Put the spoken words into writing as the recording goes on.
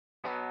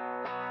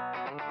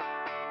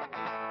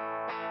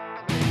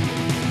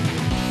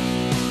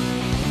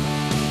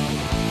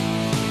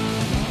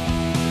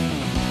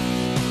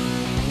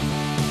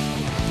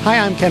Hi,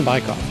 I'm Ken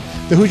Bykoff.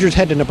 The Hoosiers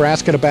head to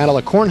Nebraska to battle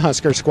a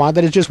Cornhuskers squad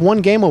that is just one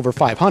game over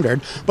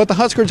 500, but the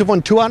Huskers have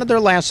won 2 out of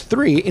their last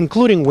 3,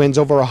 including wins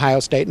over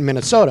Ohio State and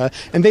Minnesota,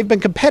 and they've been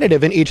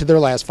competitive in each of their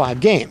last 5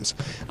 games.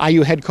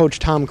 IU head coach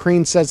Tom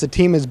Crean says the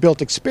team has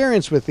built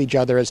experience with each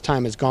other as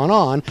time has gone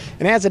on,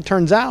 and as it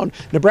turns out,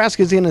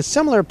 Nebraska is in a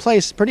similar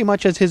place pretty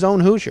much as his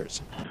own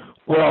Hoosiers.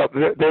 Well,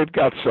 they've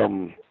got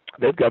some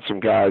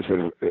guys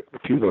a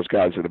few of those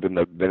guys that have been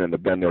in the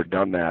been there,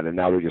 done that, and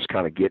now they're just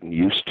kind of getting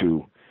used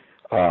to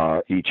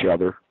each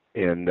other.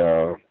 And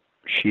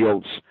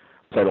Shields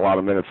played a lot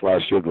of minutes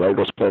last year.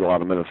 Lagos played a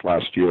lot of minutes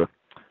last year.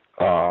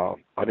 I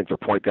think their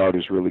point guard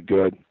is really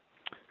good.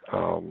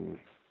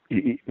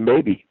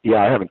 Maybe,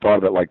 I haven't thought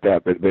of it like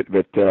that, but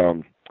they've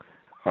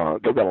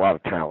got a lot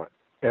of talent,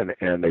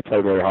 and they play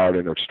very hard,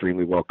 and they're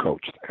extremely well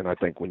coached. And I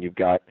think when you've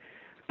got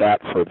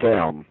that for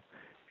them,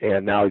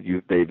 and now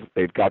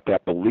they've got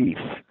that belief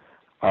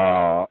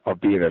of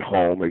being at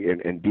home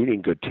and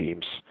beating good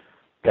teams,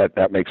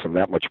 that makes them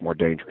that much more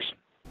dangerous.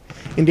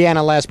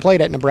 Indiana last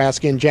played at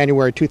Nebraska in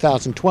January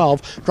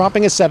 2012,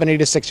 dropping a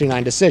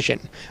 70-69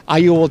 decision.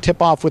 IU will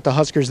tip off with the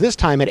Huskers this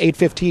time at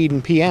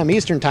 8:15 p.m.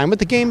 Eastern Time, with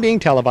the game being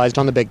televised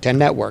on the Big Ten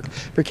Network.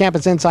 For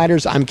Campus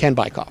Insiders, I'm Ken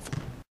Bykoff.